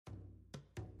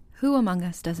Who among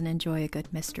us doesn't enjoy a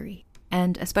good mystery?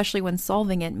 And especially when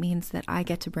solving it means that I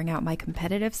get to bring out my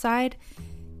competitive side,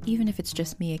 even if it's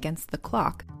just me against the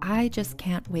clock. I just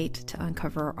can't wait to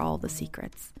uncover all the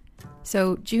secrets.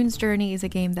 So June's Journey is a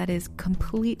game that is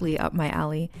completely up my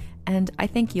alley, and I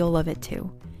think you'll love it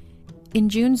too. In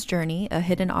June's Journey, a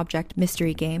hidden object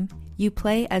mystery game, you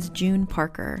play as June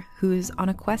Parker, who's on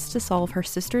a quest to solve her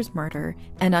sister's murder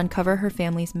and uncover her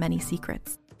family's many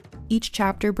secrets. Each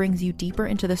chapter brings you deeper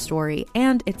into the story,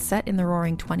 and it's set in the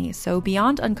Roaring '20s, so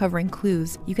beyond uncovering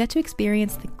clues, you get to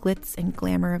experience the glitz and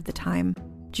glamour of the time.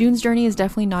 June's Journey is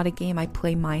definitely not a game I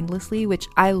play mindlessly, which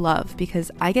I love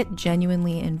because I get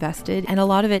genuinely invested, and a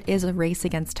lot of it is a race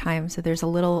against time, so there's a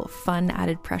little fun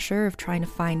added pressure of trying to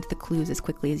find the clues as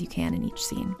quickly as you can in each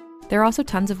scene. There are also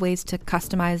tons of ways to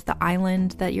customize the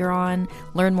island that you're on,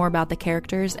 learn more about the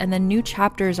characters, and then new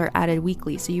chapters are added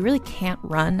weekly, so you really can't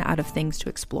run out of things to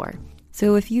explore.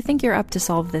 So if you think you're up to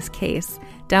solve this case,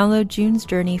 download June's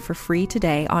Journey for free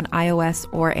today on iOS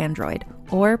or Android,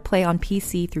 or play on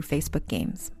PC through Facebook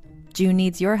Games. June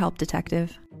needs your help,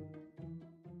 detective.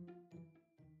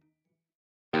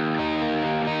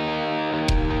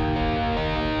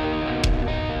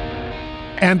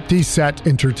 Empty Set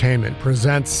Entertainment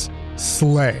presents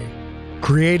Slay,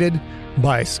 created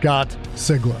by Scott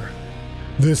Sigler.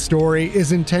 This story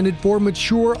is intended for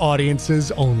mature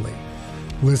audiences only.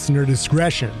 Listener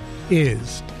discretion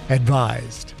is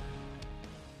advised.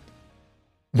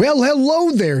 Well,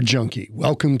 hello there, junkie.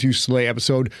 Welcome to Slay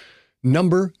episode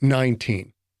number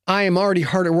 19. I am already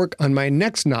hard at work on my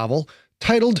next novel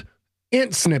titled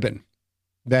Antsnibben.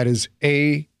 That is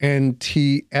ANTSNYBN,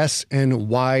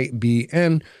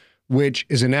 which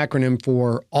is an acronym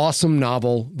for Awesome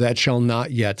Novel That Shall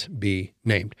Not Yet Be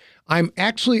Named. I'm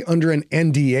actually under an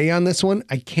NDA on this one.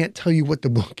 I can't tell you what the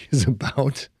book is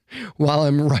about while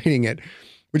I'm writing it,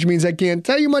 which means I can't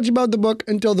tell you much about the book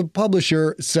until the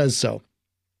publisher says so.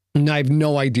 And I have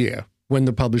no idea when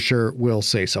the publisher will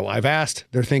say so. I've asked,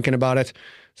 they're thinking about it,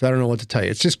 so I don't know what to tell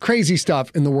you. It's just crazy stuff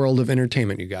in the world of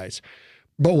entertainment, you guys.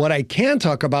 But what I can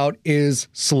talk about is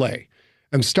Slay.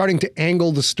 I'm starting to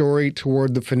angle the story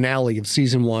toward the finale of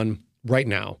season 1 right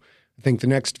now. I think the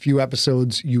next few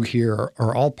episodes you hear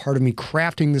are all part of me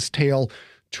crafting this tale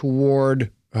toward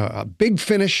a big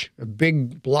finish, a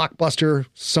big blockbuster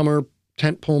summer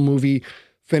tentpole movie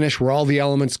finish where all the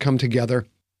elements come together.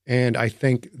 And I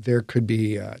think there could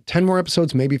be 10 more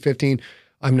episodes, maybe 15.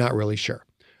 I'm not really sure.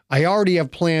 I already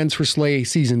have plans for Slay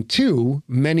Season 2,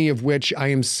 many of which I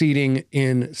am seeding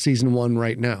in Season 1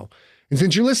 right now. And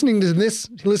since you're listening to this,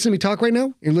 you listen to me talk right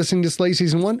now, you're listening to Slay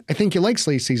Season 1, I think you like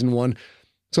Slay Season 1.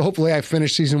 So hopefully I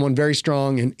finish Season 1 very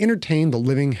strong and entertain the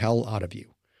living hell out of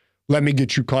you. Let me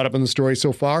get you caught up in the story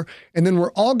so far, and then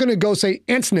we're all going to go say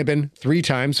Antsnibben 3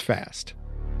 times fast.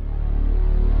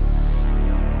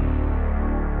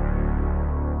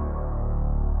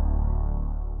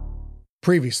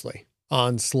 Previously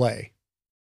on Slay.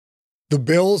 The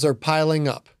bills are piling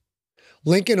up.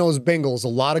 Lincoln owes Bingles a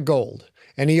lot of gold,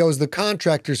 and he owes the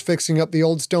contractors fixing up the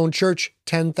old stone church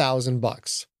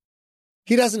 $10,000.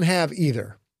 He doesn't have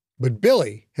either, but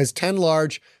Billy has 10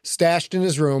 large stashed in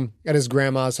his room at his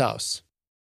grandma's house.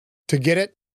 To get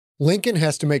it, Lincoln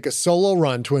has to make a solo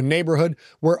run to a neighborhood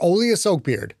where Oleus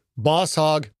Oakbeard, Boss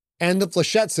Hogg, and the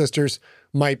Flechette sisters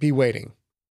might be waiting.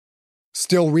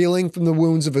 Still reeling from the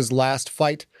wounds of his last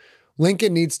fight,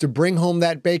 Lincoln needs to bring home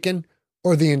that bacon,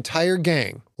 or the entire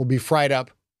gang will be fried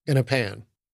up in a pan.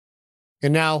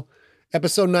 And now,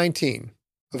 episode 19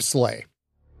 of Slay.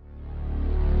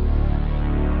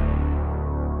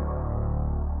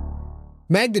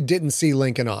 Magda didn't see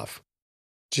Lincoln off.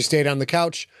 She stayed on the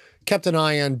couch, kept an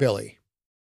eye on Billy.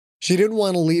 She didn't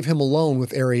want to leave him alone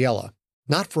with Ariella,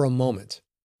 not for a moment.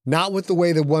 Not with the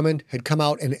way the woman had come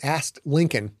out and asked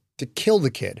Lincoln to kill the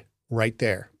kid right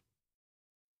there.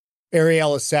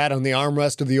 Ariella sat on the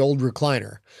armrest of the old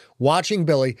recliner, watching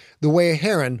Billy the way a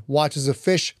heron watches a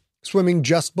fish swimming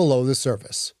just below the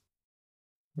surface.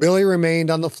 Billy remained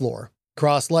on the floor,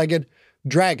 cross-legged,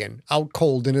 dragon out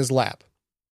cold in his lap.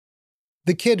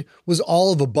 The kid was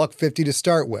all of $1.50 to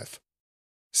start with.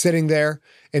 Sitting there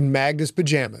in Magda's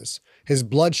pajamas, his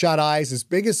bloodshot eyes as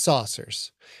big as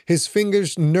saucers, his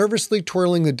fingers nervously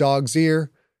twirling the dog's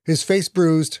ear, his face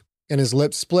bruised and his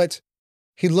lips split,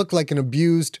 he looked like an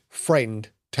abused, frightened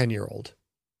 10-year-old.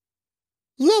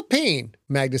 "Lupine,"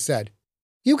 Magda said.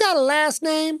 "You got a last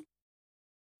name?"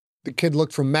 The kid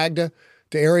looked from Magda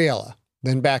to Ariella,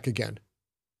 then back again.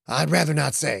 "I'd rather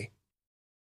not say."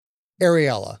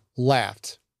 Ariella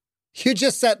laughed. "You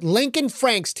just set Lincoln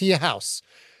Franks to your house.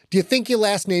 Do you think your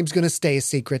last name's going to stay a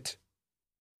secret?"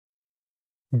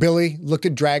 Billy looked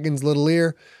at Dragon's little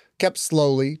ear, kept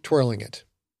slowly twirling it.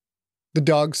 The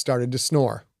dog started to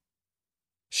snore.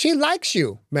 "She likes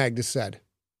you," Magda said.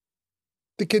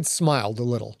 The kid smiled a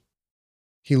little.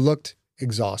 He looked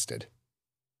exhausted.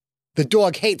 "The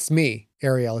dog hates me,"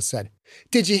 Ariella said.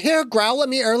 "Did you hear her growl at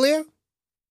me earlier?"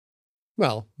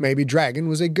 Well, maybe Dragon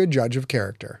was a good judge of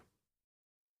character.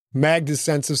 Magda's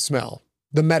sense of smell,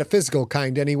 the metaphysical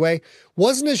kind anyway,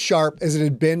 wasn't as sharp as it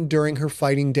had been during her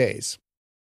fighting days.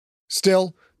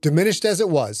 Still, diminished as it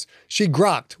was, she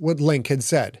grokked what Link had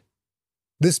said.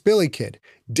 This Billy kid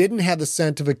didn't have the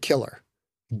scent of a killer,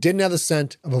 didn't have the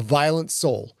scent of a violent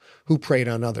soul who preyed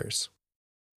on others.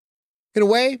 In a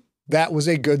way, that was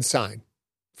a good sign.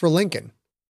 For Lincoln.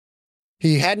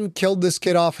 He hadn't killed this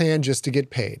kid offhand just to get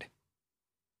paid.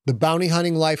 The bounty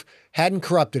hunting life hadn't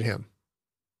corrupted him.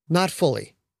 Not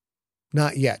fully.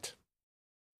 Not yet.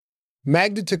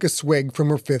 Magda took a swig from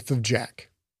her fifth of Jack,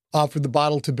 offered the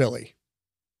bottle to Billy.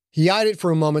 He eyed it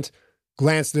for a moment,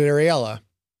 glanced at Ariella,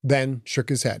 then shook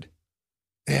his head.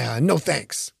 "Yeah, no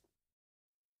thanks."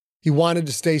 He wanted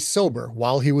to stay sober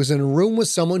while he was in a room with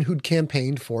someone who'd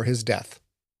campaigned for his death.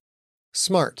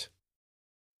 Smart.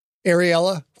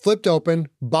 Ariella flipped open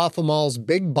Baphomet's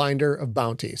big binder of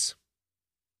bounties.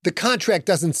 "The contract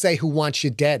doesn't say who wants you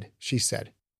dead," she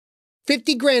said.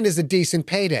 50 grand is a decent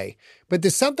payday, but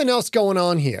there's something else going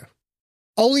on here.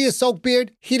 Oleus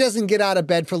Oakbeard, he doesn't get out of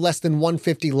bed for less than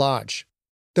 150 large.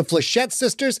 The Flechette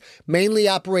sisters mainly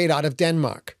operate out of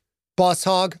Denmark. Boss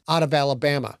Hogg out of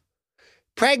Alabama.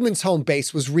 Pragman's home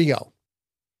base was Rio.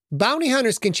 Bounty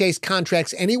hunters can chase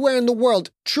contracts anywhere in the world,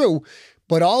 true,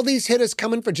 but all these hitters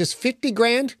coming for just 50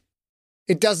 grand?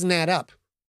 It doesn't add up.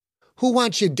 Who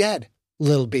wants you dead,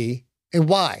 Lil B, and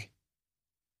why?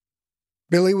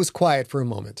 Billy was quiet for a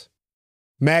moment.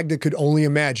 Magda could only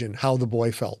imagine how the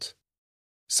boy felt.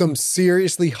 Some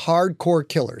seriously hardcore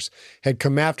killers had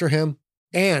come after him,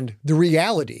 and the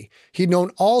reality he'd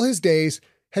known all his days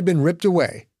had been ripped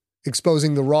away,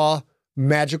 exposing the raw,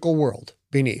 magical world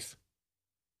beneath.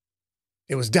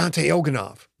 "It was Dante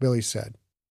Oganov," Billy said.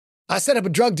 "I set up a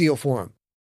drug deal for him.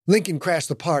 Lincoln crashed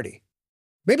the party.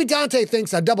 Maybe Dante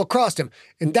thinks I double-crossed him,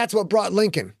 and that's what brought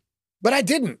Lincoln. But I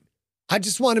didn't. I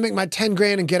just wanted to make my 10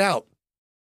 grand and get out."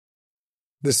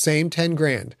 The same 10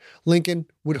 grand Lincoln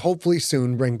would hopefully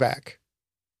soon bring back.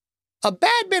 "A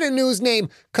bad bit of news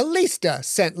named Callista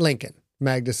sent Lincoln,"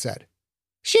 Magda said.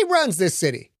 "She runs this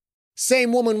city.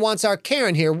 Same woman wants our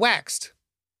Karen here waxed."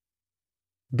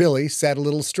 Billy sat a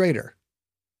little straighter.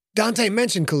 "Dante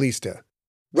mentioned Callista,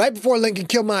 right before Lincoln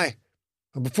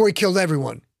before he killed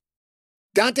everyone.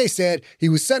 Dante said he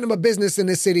was setting up a business in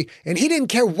this city, and he didn't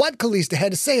care what Callista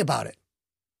had to say about it."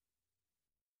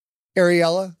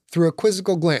 Ariella threw a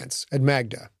quizzical glance at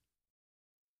Magda.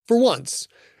 For once,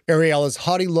 Ariella's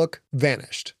haughty look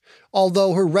vanished,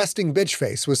 although her resting bitch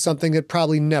face was something that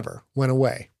probably never went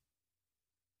away.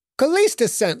 "Callista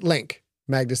sent Link,"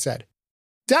 Magda said.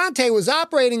 "Dante was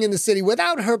operating in the city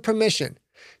without her permission.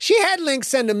 She had Link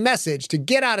send a message to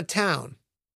get out of town."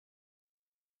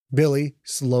 Billy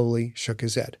slowly shook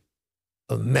his head.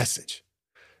 "A message?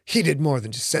 He did more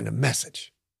than just send a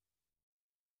message."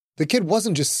 The kid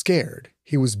wasn't just scared,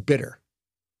 he was bitter.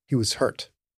 He was hurt.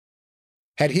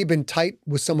 Had he been tight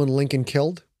with someone Lincoln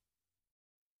killed?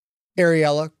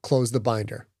 Ariella closed the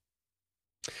binder.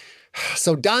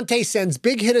 "So Dante sends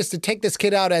big hitters to take this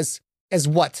kid out as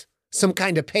what? Some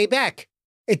kind of payback?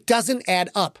 It doesn't add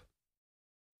up."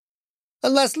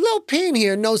 "Unless Lil Peen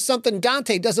here knows something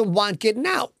Dante doesn't want getting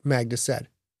out," Magda said.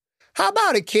 "How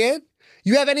about it, kid?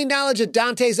 You have any knowledge of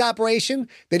Dante's operation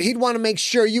that he'd want to make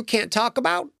sure you can't talk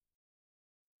about?"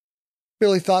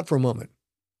 Billy thought for a moment.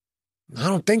 "I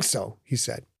don't think so," he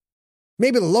said.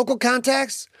 "Maybe the local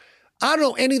contacts? I don't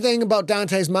know anything about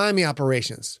Dante's Miami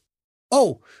operations.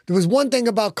 Oh, there was one thing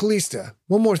about Callista.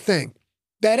 One more thing.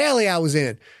 That alley I was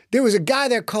in, there was a guy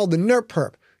there called the Nerp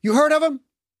Perp. You heard of him?"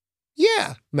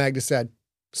 "Yeah," Magda said.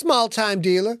 "Small-time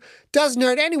dealer. Doesn't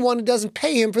hurt anyone who doesn't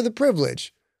pay him for the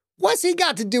privilege. What's he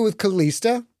got to do with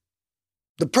Callista?"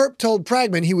 "The perp told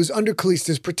Pragman he was under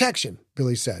Callista's protection,"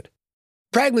 Billy said.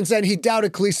 "Pragman said he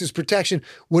doubted Callista's protection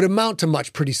would amount to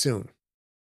much pretty soon."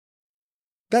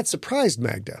 That surprised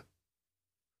Magda.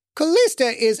 "Callista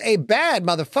is a bad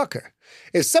motherfucker.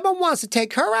 If someone wants to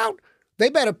take her out, they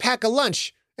better pack a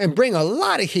lunch and bring a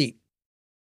lot of heat."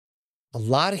 "A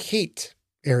lot of heat,"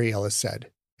 Ariella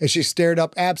said, as she stared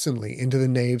up absently into the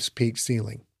nave's peaked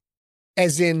ceiling.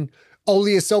 "As in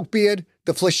Oleus Oakbeard,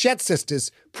 the Flechette sisters,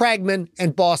 Pragman,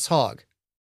 and Boss Hogg.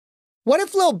 What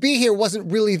if Lil B here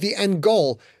wasn't really the end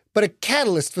goal, but a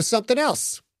catalyst for something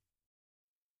else?"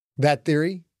 That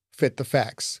theory fit the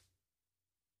facts.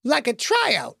 "Like a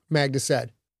tryout," Magda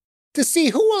said. to see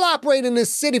who will operate in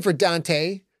this city for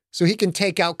Dante so he can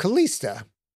take out Callista.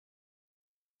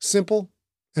 Simple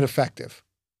and effective.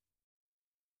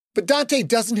 But Dante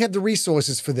doesn't have the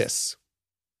resources for this.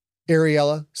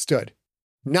 Ariella stood.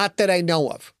 Not that I know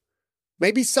of.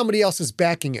 Maybe somebody else is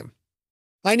backing him.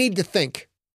 I need to think.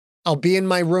 I'll be in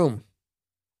my room.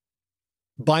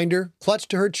 Binder clutched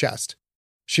to her chest.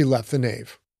 She left the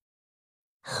nave.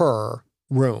 Her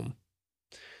room.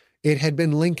 It had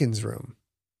been Lincoln's room.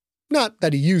 Not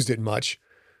that he used it much.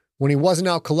 When he wasn't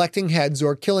out collecting heads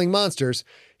or killing monsters,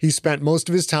 he spent most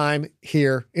of his time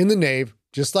here in the nave,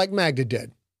 just like Magda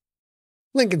did.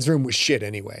 Lincoln's room was shit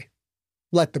anyway.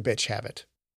 Let the bitch have it.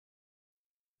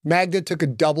 Magda took a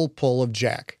double pull of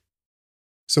Jack.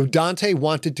 So Dante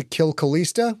wanted to kill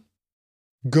Callista?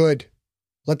 Good.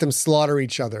 Let them slaughter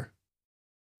each other.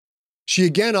 She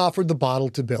again offered the bottle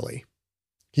to Billy.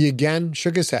 He again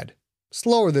shook his head,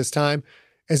 slower this time,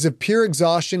 as if pure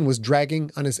exhaustion was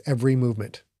dragging on his every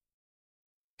movement.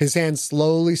 His hand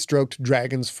slowly stroked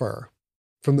Dragon's fur,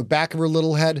 from the back of her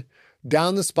little head,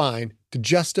 down the spine to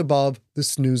just above the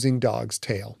snoozing dog's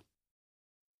tail.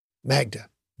 Magda,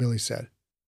 Billy said.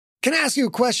 Can I ask you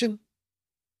a question?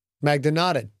 Magda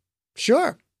nodded.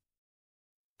 Sure.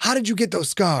 How did you get those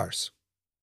scars?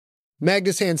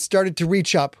 Magda's hand started to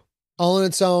reach up, all on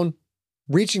its own,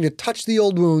 reaching to touch the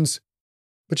old wounds,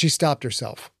 but she stopped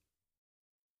herself.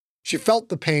 She felt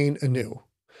the pain anew,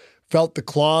 felt the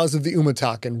claws of the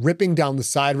Umatakan ripping down the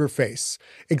side of her face,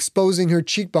 exposing her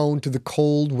cheekbone to the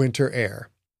cold winter air.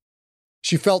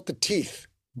 She felt the teeth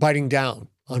biting down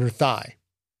on her thigh,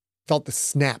 felt the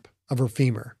snap of her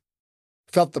femur,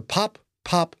 felt the pop,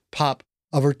 pop, pop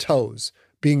of her toes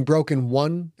being broken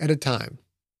one at a time.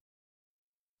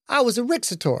 I was a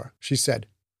Rixator, she said.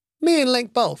 Me and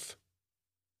Link both.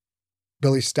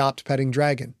 Billy stopped petting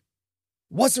Dragon.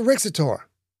 What's a Rixator?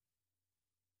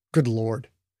 Good Lord.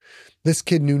 This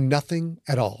kid knew nothing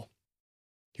at all.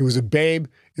 He was a babe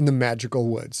in the magical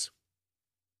woods.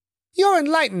 You're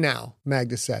enlightened now,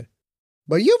 Magda said.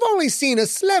 But you've only seen a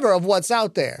sliver of what's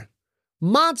out there.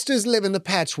 Monsters live in the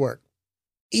patchwork.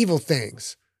 Evil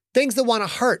things. Things that want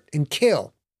to hurt and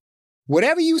kill.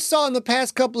 Whatever you saw in the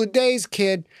past couple of days,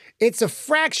 kid, it's a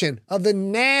fraction of the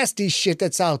nasty shit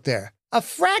that's out there. A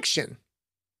fraction.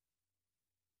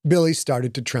 Billy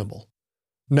started to tremble.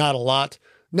 Not a lot,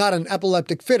 not an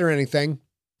epileptic fit or anything,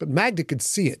 but Magda could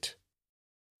see it.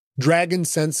 Dragon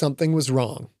sensed something was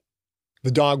wrong.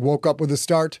 The dog woke up with a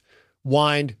start,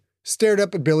 whined, stared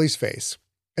up at Billy's face,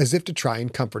 as if to try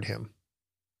and comfort him.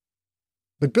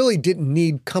 But Billy didn't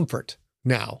need comfort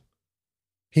now.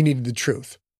 He needed the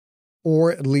truth,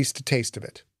 or at least a taste of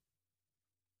it.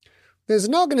 There's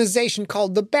an organization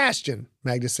called the Bastion,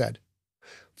 Magda said.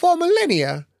 For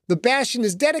millennia, the Bastion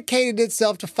has dedicated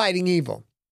itself to fighting evil.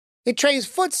 It trains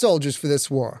foot soldiers for this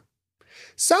war.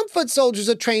 Some foot soldiers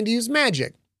are trained to use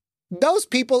magic. Those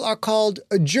people are called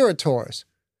adjurators.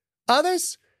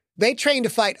 Others, they train to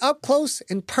fight up close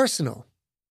and personal.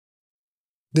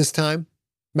 This time,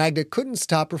 Magda couldn't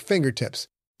stop her fingertips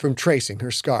from tracing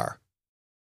her scar.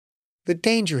 The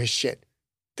dangerous shit.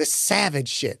 The savage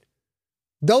shit.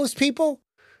 Those people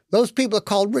are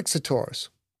called Rixators.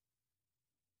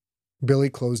 Billy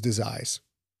closed his eyes.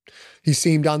 He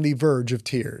seemed on the verge of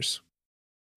tears.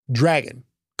 Dragon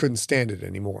couldn't stand it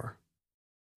anymore.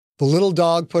 The little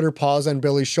dog put her paws on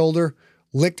Billy's shoulder,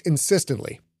 licked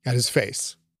insistently at his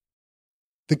face.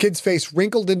 The kid's face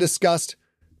wrinkled in disgust,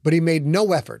 but he made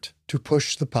no effort to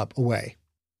push the pup away.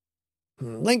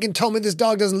 Lincoln told me this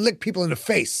dog doesn't lick people in the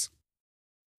face.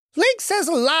 Link says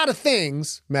a lot of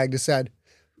things, Magda said,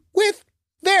 with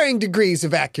varying degrees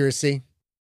of accuracy.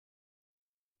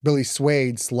 Billy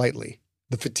swayed slightly,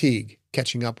 the fatigue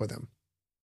catching up with him.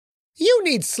 You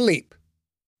need sleep.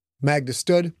 Magda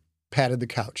stood, patted the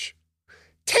couch.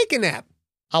 Take a nap.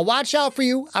 I'll watch out for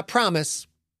you, I promise.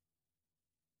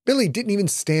 Billy didn't even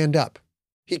stand up.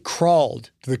 He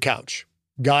crawled to the couch,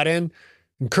 got in,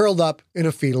 and curled up in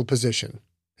a fetal position,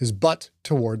 his butt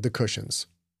toward the cushions.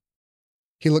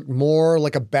 He looked more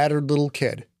like a battered little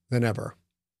kid than ever.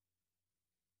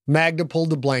 Magda pulled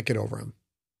the blanket over him.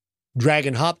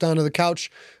 Dragon hopped onto the couch,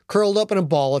 curled up in a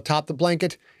ball atop the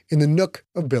blanket in the nook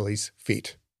of Billy's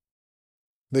feet.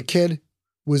 The kid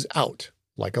was out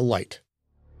like a light.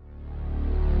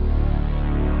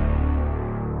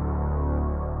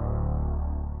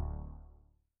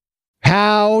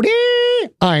 Howdy!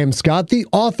 I am Scott, the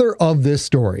author of this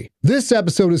story. This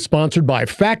episode is sponsored by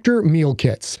Factor Meal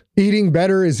Kits. Eating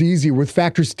better is easy with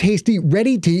Factor's tasty,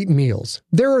 ready-to-eat meals.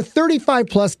 There are 35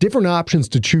 plus different options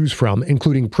to choose from,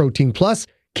 including Protein Plus,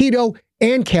 Keto,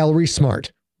 and Calorie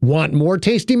Smart. Want more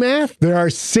tasty math? There are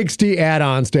 60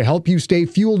 add-ons to help you stay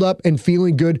fueled up and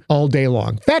feeling good all day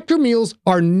long. Factor meals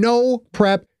are no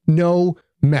prep, no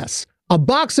mess. A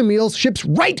box of meals ships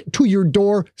right to your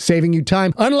door, saving you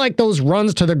time, unlike those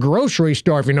runs to the grocery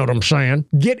store, if you know what I'm saying.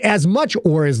 Get as much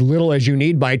or as little as you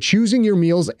need by choosing your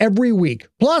meals every week.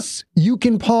 Plus, you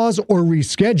can pause or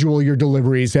reschedule your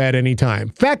deliveries at any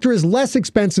time. Factor is less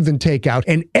expensive than takeout,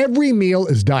 and every meal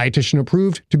is dietitian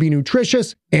approved to be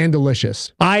nutritious and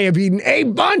delicious. I have eaten a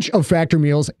bunch of Factor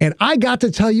meals, and I got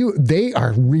to tell you, they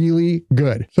are really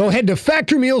good. So head to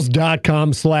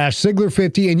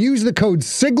factormeals.com/Sigler50 and use the code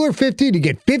Sigler50 to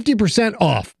get 50%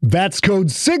 off. That's code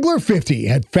Sigler50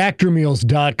 at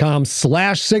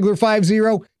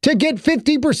factormeals.com/Sigler50 to get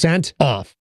 50%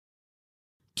 off.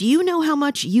 Do you know how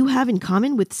much you have in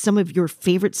common with some of your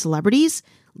favorite celebrities,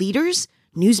 leaders,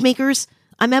 newsmakers?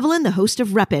 I'm Evelyn, the host of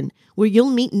Reppin', where you'll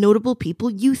meet notable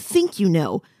people you think you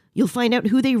know. You'll find out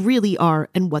who they really are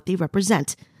and what they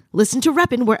represent. Listen to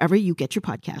Reppin' wherever you get your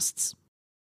podcasts.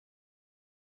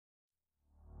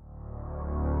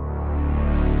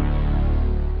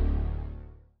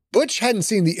 Butch hadn't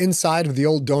seen the inside of the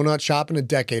old donut shop in a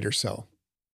decade or so.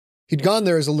 He'd gone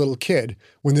there as a little kid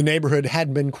when the neighborhood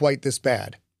hadn't been quite this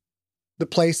bad. The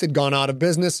place had gone out of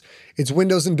business, its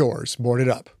windows and doors boarded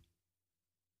up.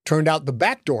 Turned out the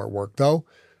back door worked, though.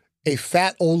 A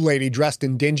fat old lady dressed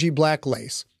in dingy black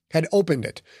lace had opened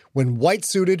it when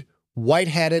white-suited,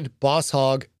 white-hatted Boss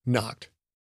Hogg knocked.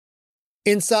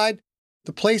 Inside,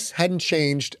 the place hadn't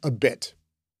changed a bit.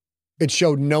 It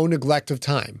showed no neglect of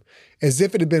time, as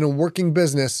if it had been a working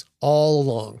business all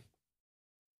along.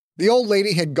 The old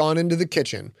lady had gone into the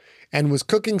kitchen and was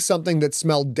cooking something that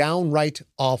smelled downright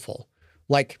awful,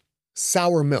 like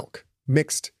sour milk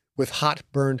mixed with hot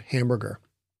burned hamburger.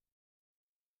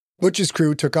 Butch's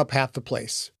crew took up half the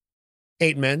place.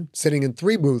 8 men sitting in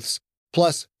 3 booths,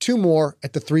 plus 2 more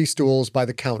at the 3 stools by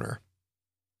the counter.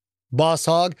 Boss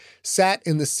Hogg sat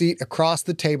in the seat across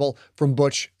the table from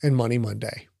Butch and Money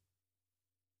Monday.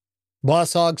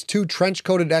 Boss Hogg's 2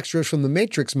 trench-coated extras from the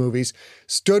Matrix movies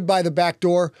stood by the back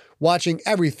door, watching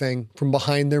everything from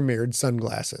behind their mirrored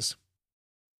sunglasses.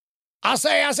 I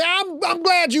say, I'm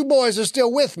glad you boys are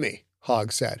still with me,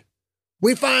 Hogg said.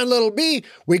 We find little B,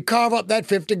 we carve up that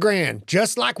 50 grand,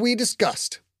 just like we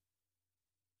discussed.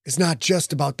 It's not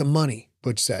just about the money,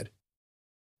 Butch said.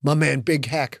 My man Big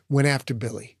Hack went after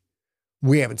Billy.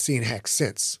 We haven't seen Hack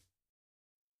since.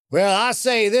 Well, I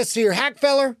say this here Hack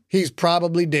feller, he's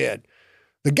probably dead.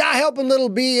 The guy helping little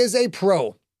B is a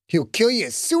pro. He'll kill you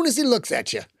as soon as he looks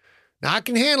at you. Now, I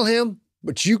can handle him,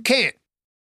 but you can't.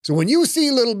 So when you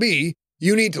see little B,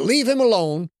 you need to leave him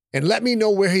alone and let me know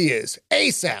where he is,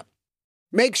 ASAP.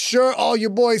 Make sure all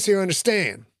your boys here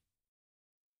understand.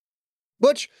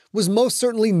 Butch was most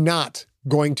certainly not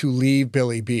going to leave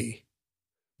Billy be.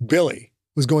 Billy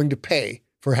was going to pay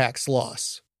for Hack's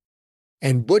loss.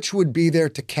 And Butch would be there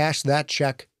to cash that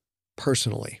check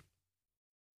personally.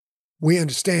 We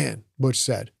understand, Butch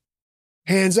said.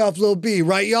 Hands off Lil B,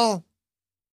 right, y'all?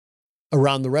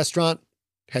 Around the restaurant,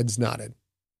 heads nodded.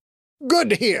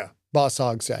 Good to hear, Boss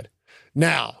Hogg said.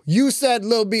 Now, you said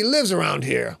Lil B lives around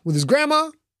here with his grandma?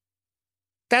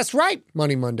 That's right,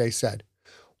 Money Monday said.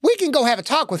 We can go have a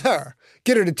talk with her,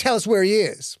 get her to tell us where he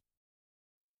is.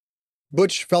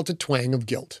 Butch felt a twang of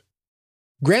guilt.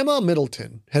 Grandma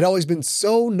Middleton had always been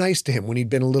so nice to him when he'd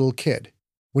been a little kid,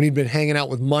 when he'd been hanging out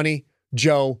with Money,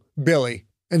 Joe, Billy,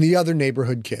 and the other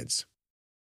neighborhood kids.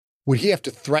 Would he have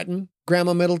to threaten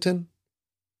Grandma Middleton?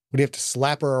 Would he have to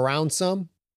slap her around some?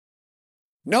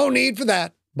 No need for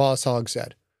that, Boss Hogg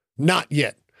said. Not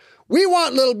yet. We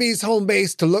want Little B's home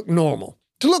base to look normal,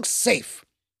 to look safe.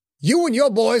 You and your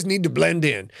boys need to blend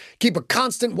in. Keep a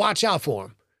constant watch out for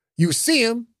him. You see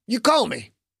him, you call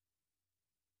me.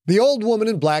 The old woman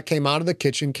in black came out of the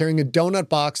kitchen carrying a donut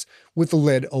box with the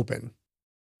lid open.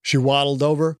 She waddled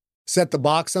over, set the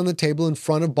box on the table in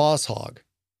front of Boss Hogg.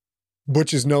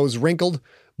 Butch's nose wrinkled,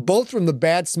 both from the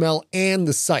bad smell and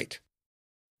the sight.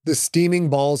 The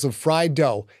steaming balls of fried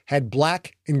dough had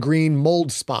black and green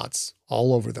mold spots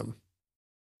all over them.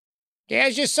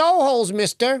 Here's your soul holes,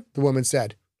 mister, the woman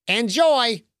said.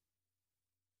 Enjoy.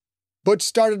 Butch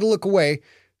started to look away,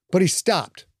 but he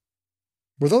stopped.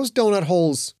 Were those donut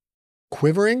holes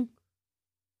quivering?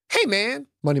 Hey, man,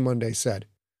 Money Monday said.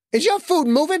 Is your food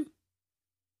moving?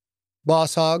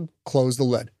 Boss Hogg closed the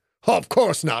lid. Oh, of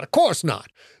course not, of course not.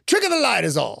 Trick of the light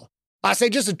is all. I say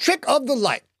just a trick of the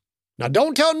light. Now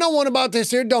don't tell no one about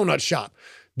this here donut shop.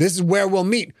 This is where we'll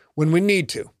meet when we need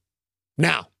to.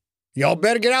 Now, y'all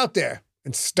better get out there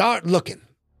and start looking.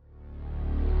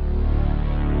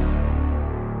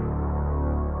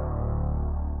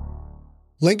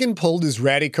 Lincoln pulled his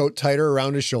ratty coat tighter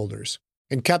around his shoulders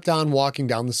and kept on walking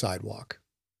down the sidewalk.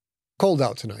 Cold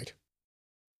out tonight.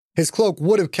 His cloak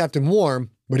would have kept him warm,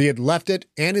 but he had left it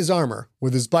and his armor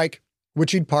with his bike,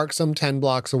 which he'd parked some 10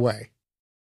 blocks away.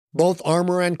 Both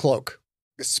armor and cloak,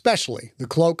 especially the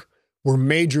cloak, were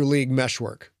major league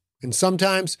meshwork, and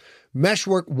sometimes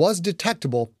meshwork was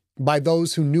detectable by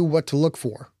those who knew what to look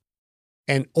for.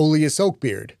 And Oleus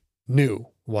Oakbeard knew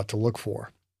what to look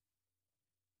for.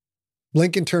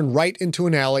 Lincoln turned right into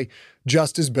an alley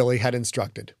just as Billy had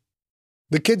instructed.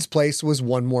 The kid's place was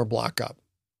one more block up.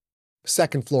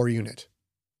 Second floor unit.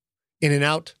 In and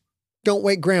out, don't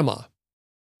wake Grandma.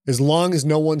 As long as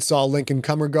no one saw Lincoln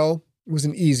come or go, it was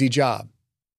an easy job.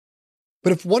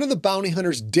 But if one of the bounty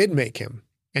hunters did make him,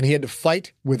 and he had to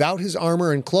fight without his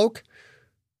armor and cloak,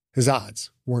 his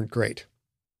odds weren't great.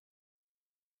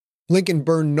 Lincoln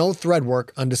burned no thread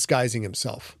work on disguising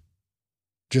himself.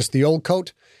 Just the old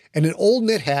coat and an old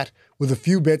knit hat with a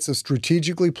few bits of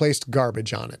strategically placed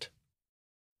garbage on it.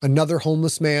 Another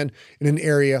homeless man in an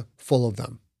area full of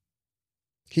them.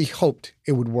 He hoped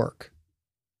it would work.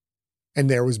 And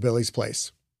there was Billy's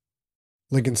place.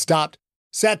 Lincoln stopped,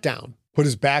 sat down, put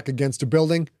his back against a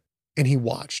building, and he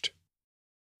watched.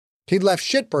 He'd left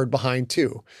Shitbird behind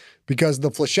too, because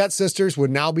the Flechette sisters would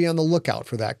now be on the lookout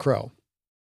for that crow.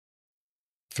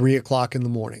 3 o'clock in the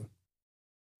morning.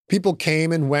 People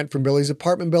came and went from Billy's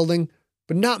apartment building,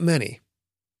 but not many.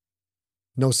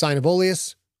 No sign of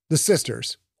Oleus, the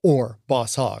sisters, or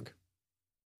Boss Hogg.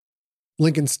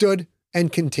 Lincoln stood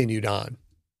and continued on.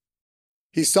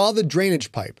 He saw the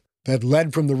drainage pipe that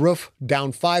led from the roof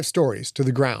down 5 stories to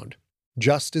the ground,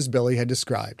 just as Billy had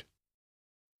described.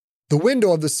 The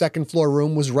window of the second floor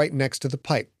room was right next to the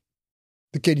pipe.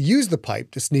 The kid used the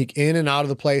pipe to sneak in and out of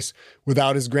the place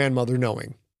without his grandmother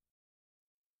knowing.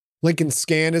 Lincoln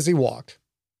scanned as he walked.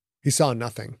 He saw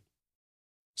nothing.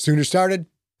 Sooner started,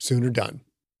 sooner done.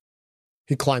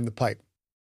 He climbed the pipe.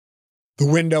 The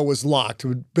window was locked,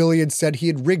 but Billy had said he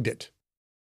had rigged it.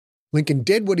 Lincoln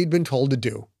did what he'd been told to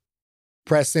do.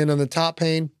 Press in on the top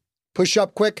pane, push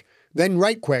up quick, then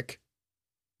right quick.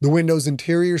 The window's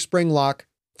interior spring lock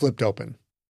flipped open.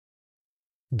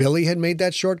 Billy had made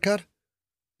that shortcut?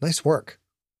 Nice work.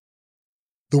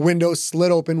 The window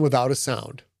slid open without a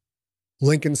sound.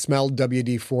 Lincoln smelled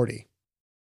WD-40.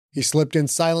 He slipped in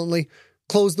silently,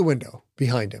 closed the window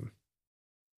behind him.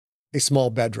 A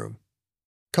small bedroom.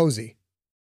 Cozy.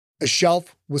 A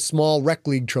shelf with small rec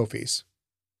league trophies.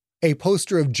 A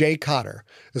poster of Jay Cotter,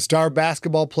 a star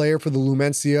basketball player for the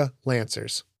Lumencia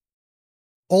Lancers.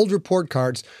 Old report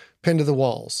cards pinned to the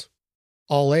walls.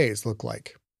 All A's look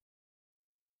like.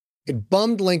 It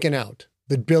bummed Lincoln out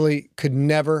that Billy could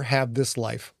never have this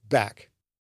life back.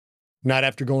 Not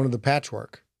after going to the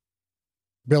patchwork.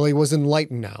 Billy was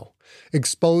enlightened now,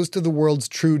 exposed to the world's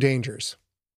true dangers.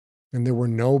 And there were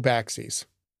no backsies.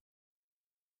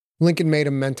 Lincoln made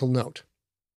a mental note.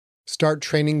 Start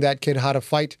training that kid how to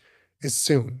fight as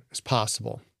soon as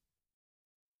possible.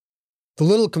 The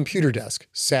little computer desk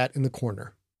sat in the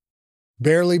corner.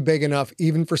 Barely big enough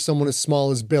even for someone as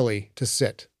small as Billy to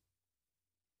sit.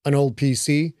 An old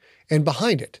PC, and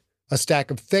behind it, a stack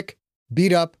of thick,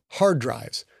 beat-up hard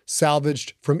drives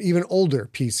salvaged from even older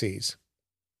PCs.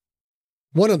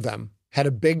 One of them had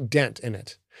a big dent in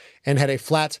it and had a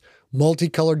flat,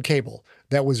 multicolored cable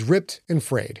that was ripped and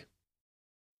frayed.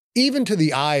 Even to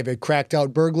the eye of a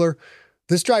cracked-out burglar,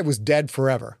 this drive was dead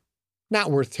forever.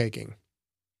 Not worth taking.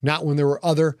 Not when there were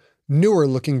other,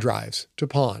 newer-looking drives to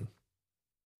pawn.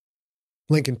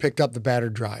 Lincoln picked up the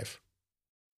battered drive.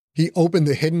 He opened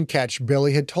the hidden catch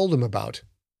Billy had told him about,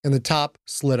 and the top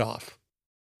slid off.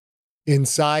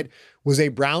 Inside was a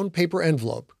brown paper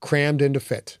envelope crammed in to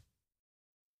fit.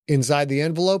 Inside the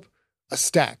envelope, a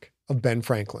stack of Ben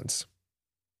Franklin's.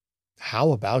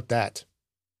 How about that?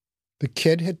 The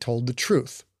kid had told the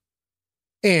truth.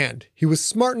 And he was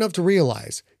smart enough to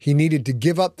realize he needed to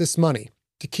give up this money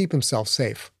to keep himself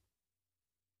safe.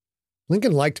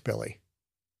 Lincoln liked Billy.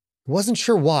 He wasn't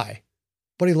sure why,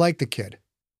 but he liked the kid.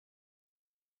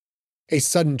 A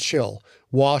sudden chill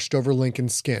washed over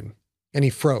Lincoln's skin, and he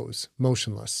froze,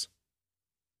 motionless.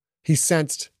 He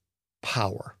sensed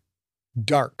power,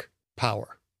 dark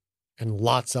power, and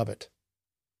lots of it.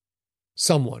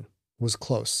 Someone was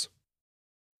close.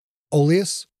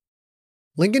 Oleus?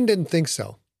 Lincoln didn't think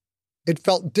so. It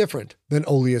felt different than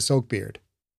Oleus Oakbeard.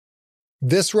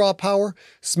 This raw power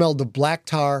smelled of black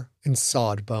tar and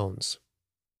sawed bones.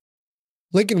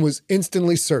 Lincoln was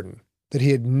instantly certain that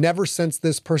he had never sensed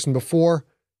this person before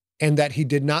and that he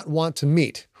did not want to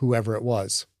meet whoever it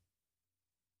was.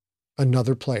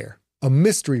 Another player, a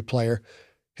mystery player,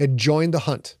 had joined the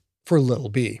hunt for Little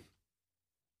B.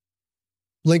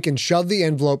 Lincoln shoved the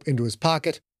envelope into his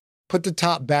pocket, put the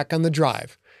top back on the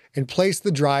drive, and placed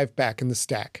the drive back in the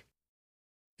stack.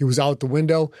 He was out the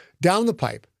window, down the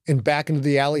pipe, and back into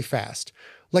the alley fast,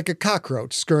 like a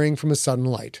cockroach scurrying from a sudden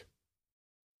light.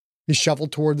 He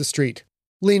shuffled toward the street,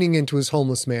 leaning into his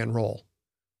homeless man role.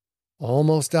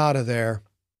 Almost out of there.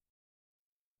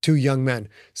 2 young men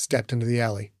stepped into the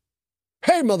alley.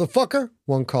 "Hey, motherfucker,"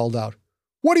 one called out.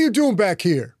 "What are you doing back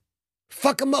here?"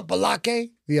 "Fuck him up,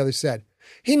 Balake," the other said.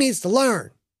 "He needs to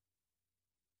learn."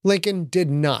 Lincoln did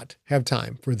not have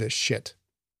time for this shit.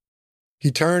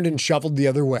 He turned and shuffled the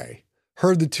other way,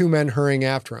 heard the 2 men hurrying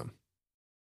after him.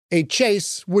 A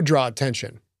chase would draw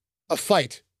attention. A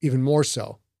fight, even more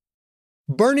so.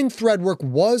 Burning threadwork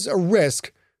was a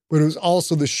risk, but it was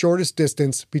also the shortest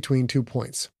distance between 2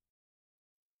 points.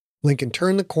 Lincoln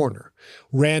turned the corner,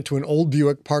 ran to an old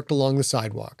Buick parked along the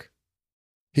sidewalk.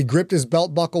 He gripped his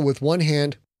belt buckle with one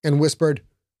hand and whispered,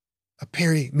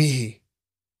 "Apiri mihi."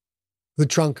 The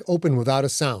trunk opened without a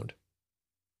sound.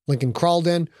 Lincoln crawled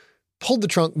in, pulled the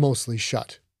trunk mostly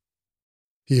shut.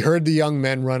 He heard the young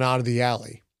men run out of the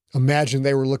alley, imagined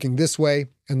they were looking this way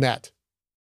and that.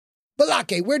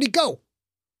 "Balake, where'd he go?"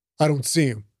 "I don't see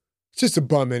him. It's just a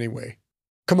bum anyway.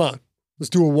 Come on, let's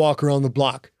do a walk around the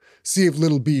block. See if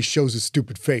Little B shows his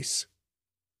stupid face."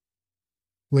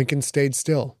 Lincoln stayed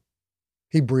still.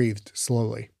 He breathed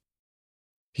slowly.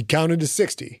 He counted to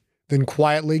 60, then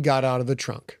quietly got out of the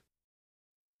trunk.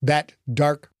 That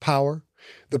dark power,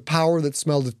 the power that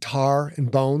smelled of tar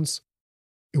and bones,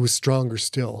 it was stronger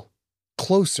still,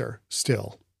 closer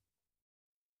still.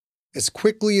 As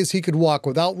quickly as he could walk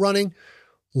without running,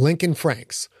 Lincoln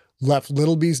Franks left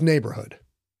Little B's neighborhood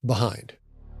behind.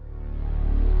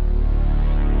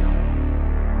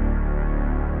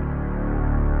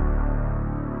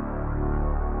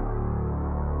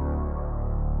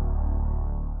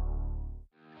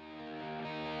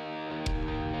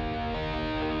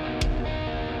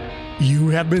 You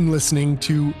have been listening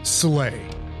to Slay,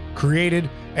 created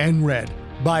and read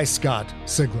by Scott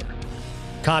Sigler.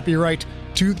 Copyright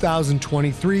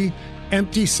 2023,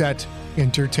 Empty Set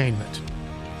Entertainment.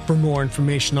 For more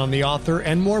information on the author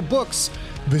and more books,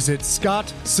 visit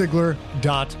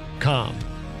scottsigler.com.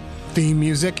 Theme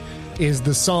music is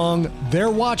the song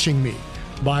 "They're Watching Me"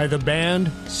 by the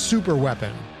band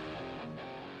Superweapon.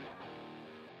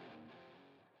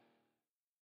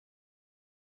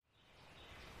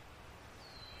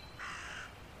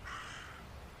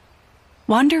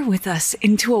 Wander with us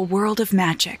into a world of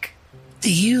magic.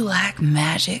 Do you like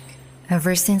magic?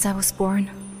 Ever since I was born,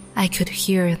 I could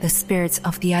hear the spirits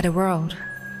of the other world.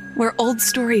 Where old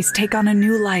stories take on a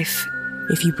new life.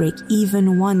 If you break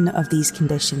even one of these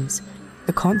conditions,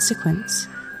 the consequence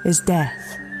is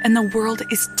death. And the world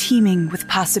is teeming with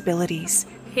possibilities.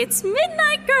 It's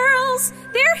midnight, girls!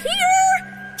 They're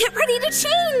here! Get ready to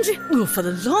change! Oh, for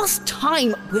the last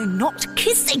time, we're not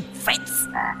kissing, Fritz!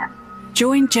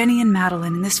 Join Jenny and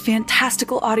Madeline in this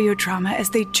fantastical audio drama as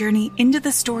they journey into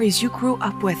the stories you grew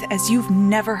up with as you've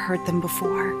never heard them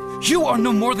before. You are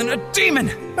no more than a demon!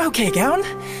 Okay, Gown.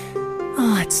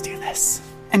 Let's do this.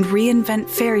 And reinvent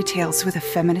fairy tales with a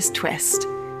feminist twist.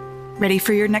 Ready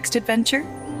for your next adventure?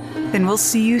 Then we'll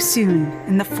see you soon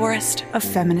in the forest of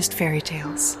feminist fairy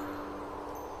tales.